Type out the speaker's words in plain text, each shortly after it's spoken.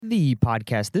The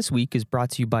podcast this week is brought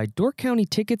to you by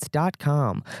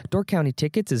DoorCountyTickets.com. Door County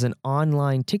Tickets is an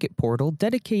online ticket portal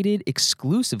dedicated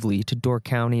exclusively to Door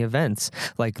County events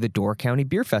like the Door County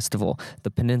Beer Festival, the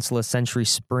Peninsula Century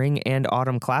Spring and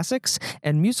Autumn Classics,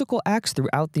 and musical acts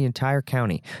throughout the entire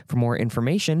county. For more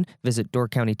information, visit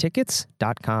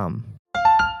DoorCountyTickets.com.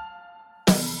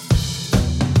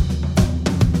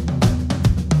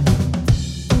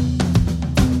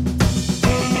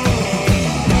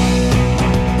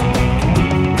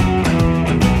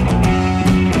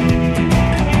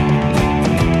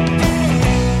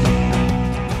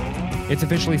 It's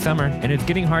officially summer, and it's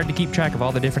getting hard to keep track of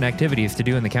all the different activities to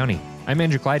do in the county. I'm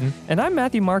Andrew Clyden. And I'm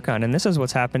Matthew Marcon, and this is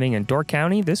what's happening in Door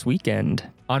County this weekend.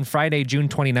 On Friday, June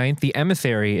 29th, The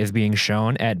Emissary is being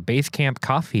shown at Base Camp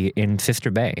Coffee in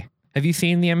Sister Bay. Have you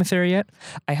seen The Emissary yet?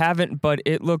 I haven't, but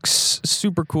it looks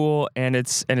super cool, and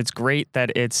it's great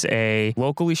that it's a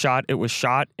locally shot. It was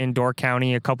shot in Door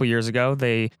County a couple years ago.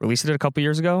 They released it a couple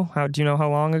years ago. Do you know how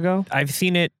long ago? I've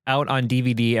seen it out on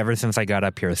DVD ever since I got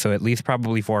up here, so at least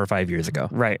probably 4 or 5 years ago.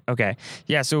 Right. Okay.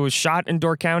 Yeah. So it was shot in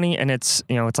Door County, and it's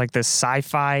like this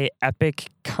sci-fi epic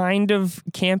kind of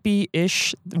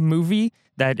campy-ish movie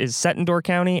that is set in Door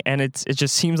County, and it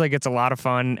just seems like it's a lot of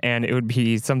fun, and it would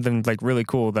be something like really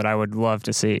cool that I would love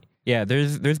to see. Yeah,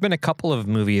 there's been a couple of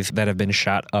movies that have been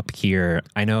shot up here.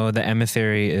 I know The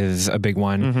Emissary is a big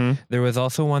one. Mm-hmm. There was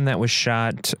also one that was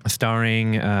shot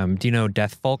starring, do you know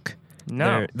Death Folk?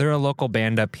 No. They're a local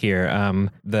band up here.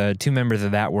 The two members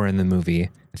of that were in the movie.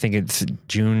 I think it's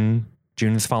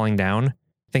June's Falling Down.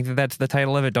 I think that's the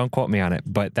title of it. Don't quote me on it.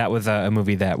 But that was a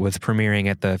movie that was premiering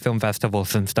at the film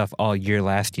festivals and stuff all year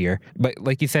last year. But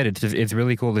like you said, it's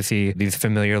really cool to see these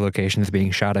familiar locations being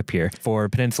shot up here. For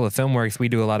Peninsula Filmworks, we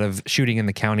do a lot of shooting in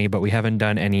the county, but we haven't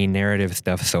done any narrative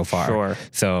stuff so far. Sure.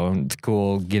 So it's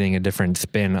cool getting a different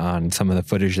spin on some of the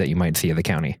footage that you might see of the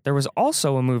county. There was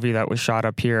also a movie that was shot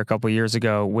up here a couple years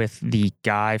ago with the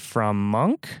guy from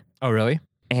Monk. Oh, really?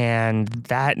 And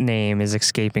that name is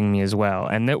escaping me as well.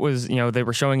 And it was, they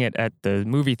were showing it at the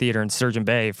movie theater in Sturgeon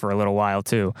Bay for a little while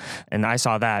too. And I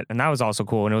saw that, and that was also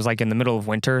cool. And it was like in the middle of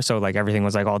winter, so like everything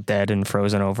was like all dead and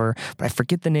frozen over. But I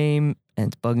forget the name, and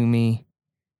it's bugging me.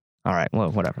 All right,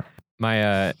 well, whatever.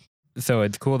 So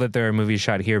it's cool that there are movies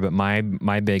shot here, but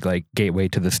my big like gateway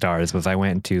to the stars was I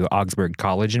went to Augsburg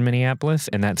College in Minneapolis,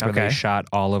 and that's where they shot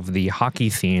all of the hockey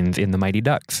scenes in The Mighty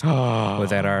Ducks.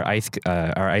 Was at our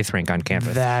ice rink on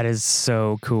campus. That is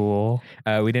so cool.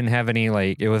 We didn't have any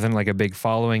it wasn't like a big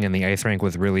following, and the ice rink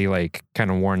was really like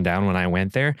kind of worn down when I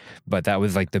went there. But that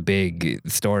was like the big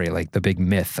story, like the big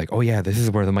myth, like, oh yeah, this is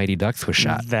where The Mighty Ducks was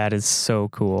shot. That is so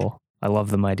cool. I love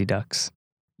The Mighty Ducks.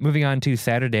 Moving on to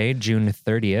Saturday, June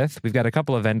 30th, we've got a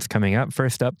couple events coming up.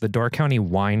 First up, the Door County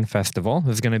Wine Festival.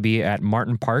 This is going to be at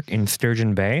Martin Park in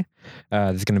Sturgeon Bay.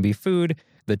 There's going to be food.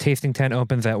 The tasting tent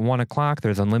opens at 1 o'clock.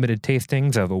 There's unlimited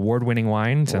tastings of award-winning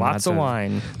wines. And lots of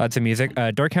wine. Lots of music.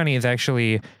 Door County is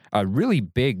actually a really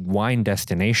big wine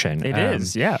destination. It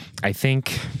is, yeah. I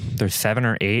think there's 7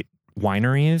 or 8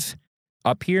 wineries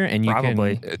up here, and you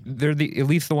Probably. they're at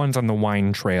least the ones on the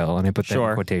wine trail, and I put that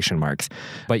in quotation marks.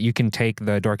 But you can take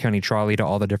the Door County trolley to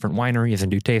all the different wineries and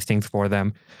do tastings for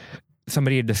them.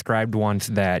 Somebody had described once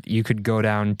that you could go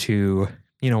down to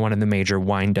one of the major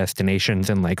wine destinations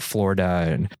in like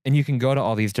Florida, and you can go to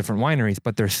all these different wineries,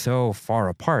 but they're so far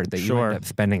apart that you end up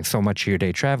spending so much of your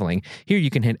day traveling. Here you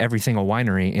can hit every single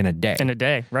winery in a day. In a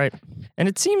day, right. And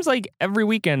it seems like every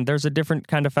weekend there's a different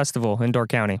kind of festival in Door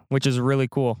County, which is really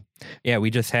cool. Yeah, we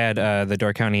just had the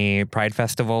Door County Pride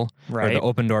Festival, or the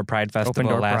Open Door Pride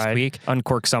Festival last week.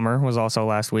 Uncork Summer was also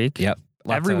last week. Yep.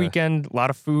 Every weekend, a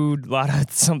lot of food, a lot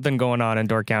of something going on in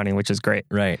Door County, which is great.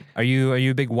 Right. Are you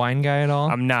a big wine guy at all?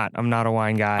 I'm not a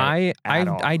wine guy.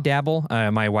 I dabble.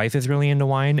 My wife is really into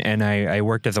wine, and I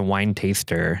worked as a wine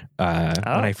taster when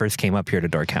I first came up here to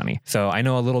Door County. So I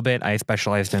know a little bit. I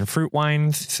specialized in fruit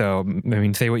wines. So I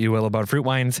mean, say what you will about fruit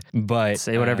wines, but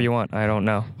say whatever you want. I don't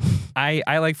know.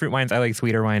 I like fruit wines. I like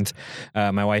sweeter wines.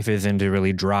 My wife is into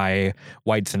really dry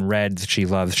whites and reds. She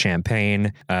loves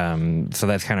champagne. So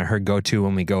that's kind of her go-to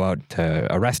when we go out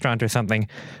to a restaurant or something.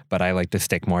 But I like to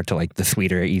stick more to like the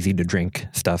sweeter, easy to drink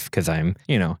stuff because I'm,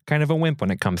 kind of a wimp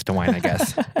when it comes to wine, I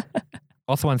guess.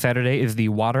 Also on Saturday is the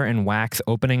Water and Wax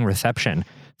opening reception.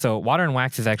 So Water and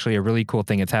Wax is actually a really cool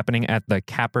thing. It's happening at the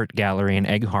Cappert Gallery in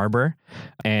Egg Harbor.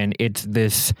 And it's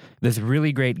this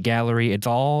really great gallery. It's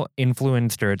all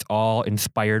influenced, or it's all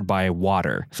inspired by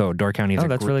water. So Door County is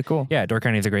that's really cool. Yeah, Door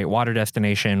County is a great water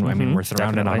destination. I mean, we're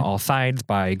surrounded on all sides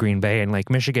by Green Bay and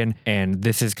Lake Michigan. And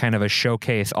this is kind of a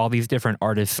showcase. All these different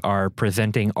artists are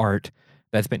presenting art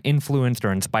that's been influenced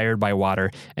or inspired by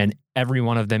water, and every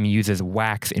one of them uses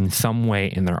wax in some way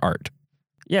in their art.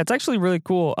 Yeah, it's actually really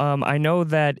cool. I know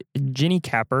that Ginny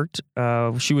Kappert,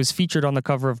 she was featured on the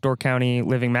cover of Door County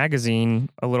Living magazine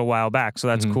a little while back. So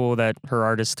that's cool that her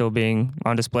art is still being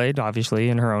on display, obviously,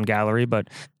 in her own gallery. But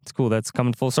it's cool that's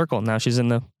coming full circle. Now she's in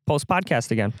the Post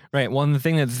podcast again. Right. Well, and the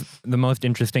thing that's the most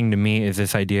interesting to me is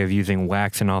this idea of using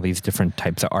wax in all these different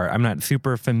types of art. I'm not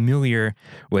super familiar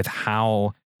with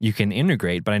how you can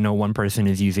integrate, but I know one person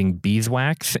is using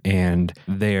beeswax and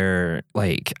they're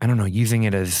like, I don't know, using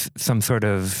it as some sort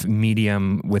of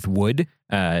medium with wood.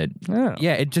 Yeah,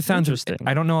 it just sounds interesting.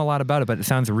 I don't know a lot about it, but it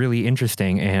sounds really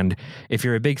interesting. And if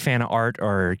you're a big fan of art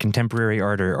or contemporary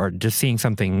art or just seeing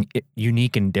something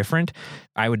unique and different,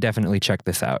 I would definitely check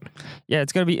this out. Yeah,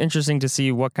 it's going to be interesting to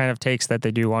see what kind of takes that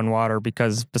they do on water,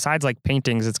 because besides like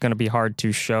paintings, it's going to be hard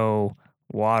to show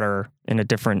water in a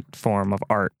different form of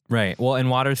art. Right. Well, and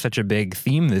water is such a big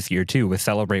theme this year, too, with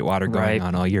Celebrate Water going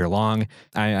on all year long.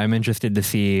 I'm interested to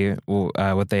see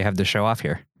what they have to show off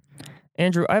here.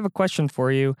 Andrew, I have a question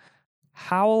for you.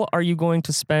 How are you going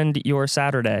to spend your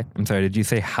Saturday? I'm sorry, did you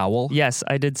say howl? Yes,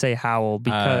 I did say howl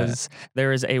because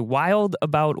there is a Wild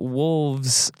About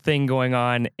Wolves thing going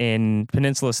on in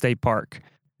Peninsula State Park,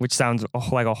 which sounds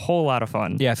like a whole lot of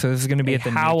fun. Yeah, so this is going to be at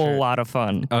the Howl lot of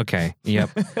fun. Okay, yep.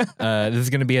 This is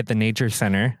going to be at the Nature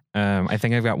Center. I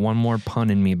think I've got one more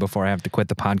pun in me before I have to quit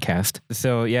the podcast.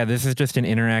 So yeah, this is just an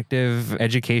interactive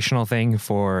educational thing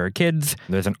for kids.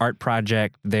 There's an art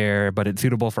project there, but it's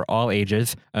suitable for all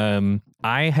ages.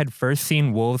 I had first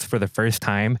seen wolves for the first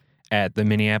time at the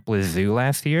Minneapolis Zoo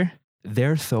last year.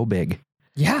 They're so big.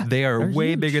 Yeah. They are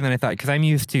way bigger than I thought, because I'm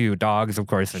used to dogs, of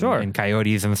course, and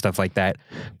coyotes and stuff like that.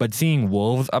 But seeing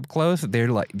wolves up close,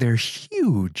 they're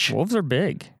huge. Wolves are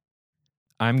big.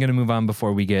 I'm going to move on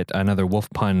before we get another wolf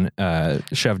pun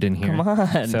shoved in here. Come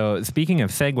on. So speaking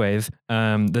of segues,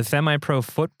 the semi-pro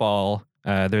football,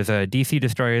 there's a DC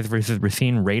Destroyers versus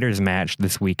Racine Raiders match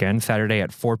this weekend, Saturday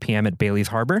at 4 p.m. at Bailey's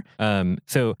Harbor.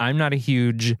 So I'm not a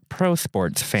huge pro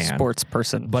sports fan. Sports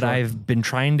person. But I've been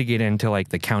trying to get into like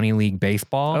the county league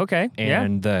baseball. Okay.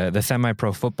 And the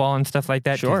semi-pro football and stuff like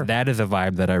that. Sure. That is a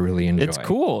vibe that I really enjoy. It's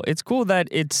cool. It's cool that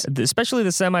it's, especially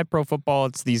the semi-pro football,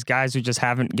 it's these guys who just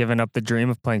haven't given up the dream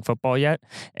of playing football yet.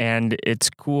 And it's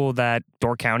cool that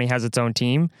Door County has its own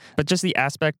team. But just the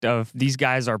aspect of these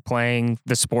guys are playing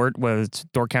the sport, whether it's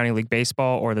Door County League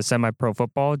baseball or the semi-pro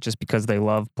football, just because they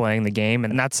love playing the game.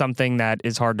 And that's something that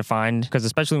is hard to find, because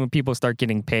especially when people start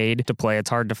getting paid to play, it's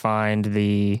hard to find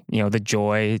the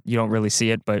joy. You don't really see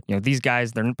it. But these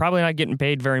guys, they're probably not getting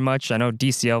paid very much. I know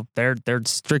DCL, they're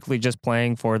strictly just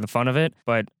playing for the fun of it.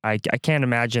 But I can't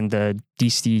imagine the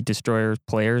DC Destroyer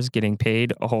players getting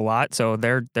paid a whole lot. So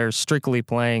they're strictly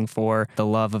playing for the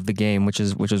love of the game, which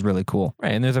is really cool.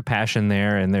 Right. And there's a passion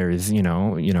there, and there's,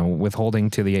 withholding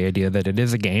to the idea that it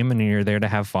is a game and you're there to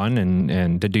have fun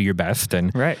and to do your best.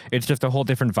 And it's just a whole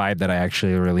different vibe that I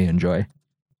actually really enjoy.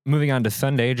 Moving on to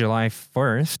Sunday, July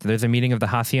 1st, there's a meeting of the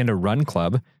Hacienda Run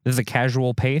Club. This is a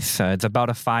casual pace. It's about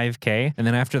a 5K. And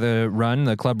then after the run,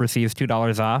 the club receives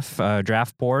 $2 off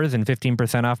draft pours and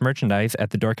 15% off merchandise at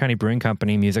the Door County Brewing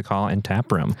Company Music Hall and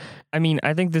Tap Room. I mean,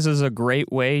 I think this is a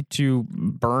great way to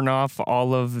burn off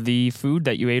all of the food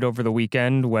that you ate over the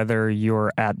weekend, whether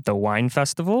you're at the wine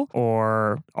festival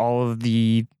or all of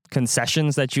the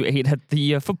concessions that you ate at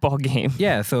the football game.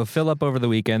 Yeah, so fill up over the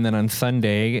weekend, then on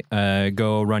Sunday,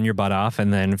 go run your butt off,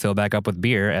 and then fill back up with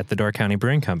beer at the Door County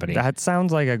Brewing Company. That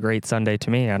sounds like a great Sunday to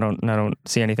me. I don't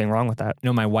see anything wrong with that.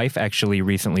 My wife actually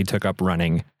recently took up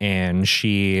running, and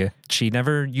she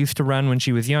never used to run when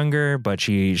she was younger, but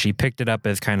she picked it up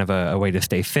as kind of a way to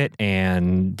stay fit,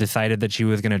 and decided that she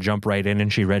was going to jump right in,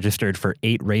 and she registered for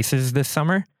 8 races this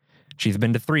summer. She's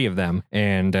been to 3 of them.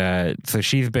 And so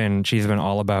she's been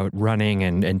all about running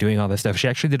and doing all this stuff. She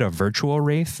actually did a virtual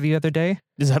race the other day.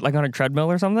 Is that like on a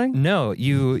treadmill or something? No,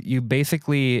 you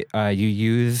basically you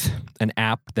use an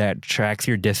app that tracks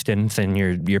your distance and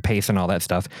your pace and all that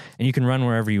stuff. And you can run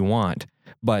wherever you want.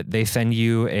 But they send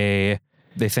you the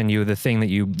thing that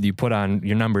you put on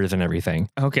your numbers and everything.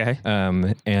 Okay.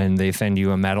 And they send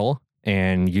you a medal,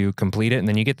 and you complete it, and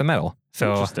then you get the medal.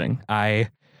 So interesting.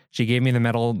 She gave me the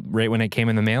medal right when it came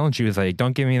in the mail, and she was like,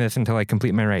 "Don't give me this until I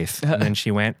complete my race." And then she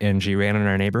went and she ran in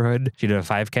our neighborhood. She did a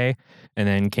 5K and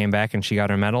then came back and she got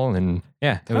her medal. And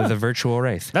yeah, it was a virtual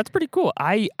race. That's pretty cool.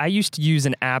 I used to use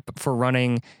an app for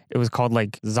running. It was called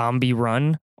like Zombie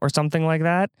Run or something like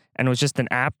that. and it was just an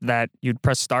app that you'd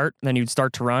press start, then you'd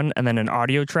start to run, and then an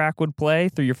audio track would play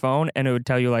through your phone, and it would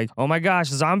tell you like, oh my gosh,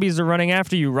 zombies are running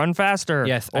after you, run faster.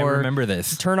 Yes, I remember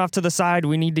this. Turn off to the side,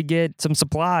 we need to get some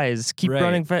supplies, keep Right.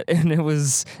 running. And it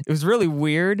was really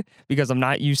weird because I'm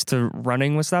not used to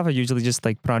running with stuff. I usually just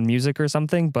like put on music or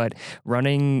something, but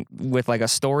running with like a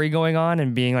story going on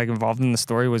and being like involved in the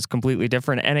story was completely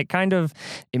different. And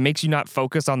it makes you not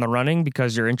focus on the running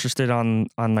because you're interested on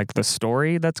like the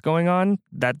story that's going on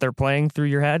that they're playing through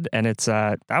your head. And it's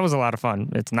that was a lot of fun.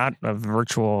 It's not a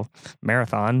virtual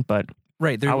marathon, but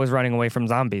Right. I was running away from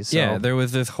zombies. So. Yeah, there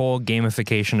was this whole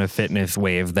gamification of fitness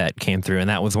wave that came through, and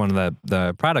that was one of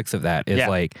the products of that. Is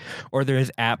like, or there's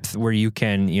apps where you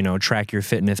can, track your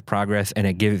fitness progress, and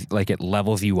it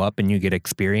levels you up, and you get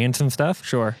experience and stuff.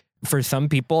 Sure. For some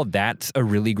people, that's a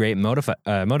really great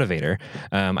motivator.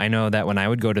 I know that when I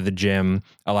would go to the gym,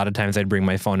 a lot of times I'd bring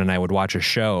my phone and I would watch a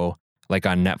show like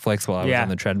on Netflix while I was on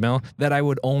the treadmill that I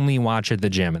would only watch at the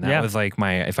gym. And that was like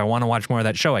if I want to watch more of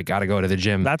that show, I got to go to the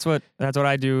gym. That's what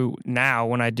I do now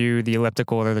when I do the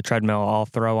elliptical or the treadmill. I'll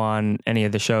throw on any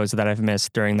of the shows that I've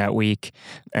missed during that week.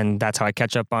 And that's how I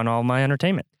catch up on all my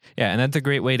entertainment. Yeah, and that's a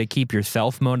great way to keep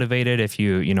yourself motivated if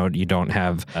you don't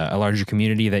have a larger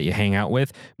community that you hang out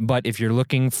with. But if you're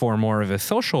looking for more of a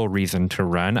social reason to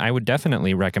run, I would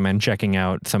definitely recommend checking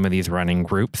out some of these running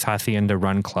groups, Hacienda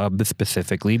Run Club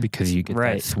specifically, because you get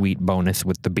that sweet bonus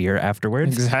with the beer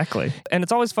afterwards. Exactly. And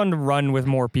it's always fun to run with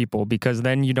more people because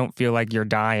then you don't feel like you're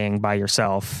dying by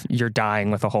yourself. You're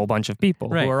dying with a whole bunch of people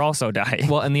who are also dying.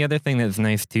 Well, and the other thing that's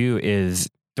nice too is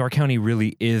Door County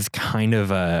really is kind of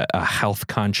a health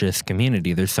conscious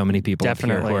community. There's so many people up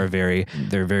here who are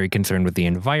very concerned with the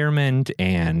environment,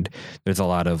 and there's a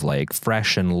lot of like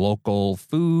fresh and local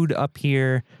food up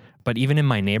here. But even in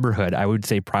my neighborhood, I would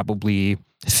say probably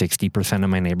 60% of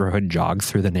my neighborhood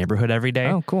jogs through the neighborhood every day.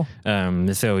 Oh, cool.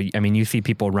 So, I mean, you see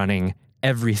people running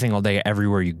every single day,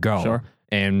 everywhere you go. Sure.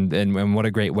 And what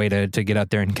a great way to get out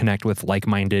there and connect with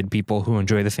like-minded people who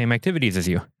enjoy the same activities as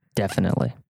you.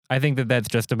 Definitely. I think that's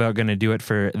just about going to do it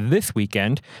for this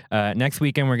weekend. Next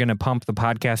weekend, we're going to pump the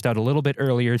podcast out a little bit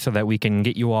earlier so that we can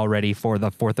get you all ready for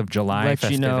the 4th of July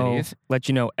festivities. Let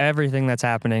you know everything that's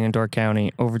happening in Door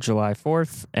County over July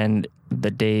 4th and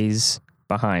the days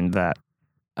behind that.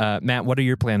 Matt, what are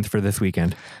your plans for this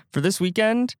weekend? For this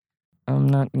weekend, I'm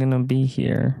not going to be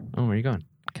here. Oh, where are you going?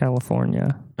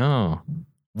 California. Oh,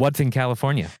 what's in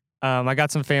California? I got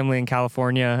some family in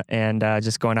California and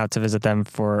just going out to visit them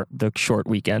for the short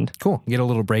weekend. Cool. Get a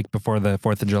little break before the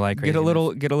 4th of July craziness.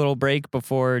 Get a little break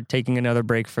before taking another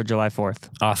break for July 4th.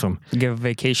 Awesome. Give a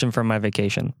vacation from my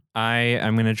vacation.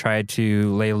 I'm going to try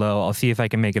to lay low. I'll see if I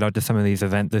can make it out to some of these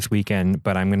events this weekend,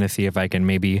 but I'm going to see if I can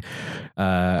maybe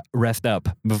rest up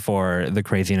before the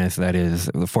craziness that is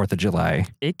the 4th of July.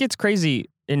 It gets crazy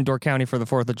in Door County for the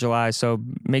 4th of July, so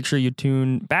make sure you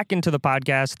tune back into the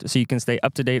podcast so you can stay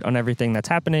up to date on everything that's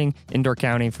happening in Door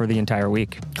County for the entire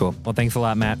week. Cool. Well, thanks a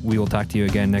lot, Matt. We will talk to you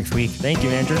again next week. Thank you,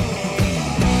 Andrew.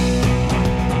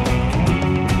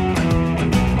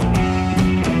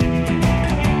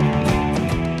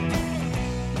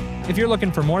 If you're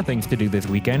looking for more things to do this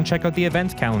weekend, check out the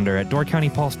events calendar at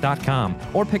doorcountypulse.com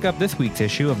or pick up this week's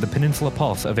issue of the Peninsula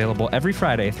Pulse, available every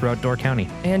Friday throughout Door County.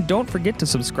 And don't forget to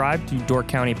subscribe to Door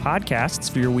County Podcasts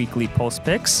for your weekly Pulse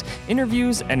picks,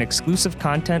 interviews, and exclusive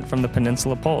content from the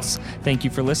Peninsula Pulse. Thank you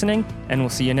for listening, and we'll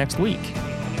see you next week.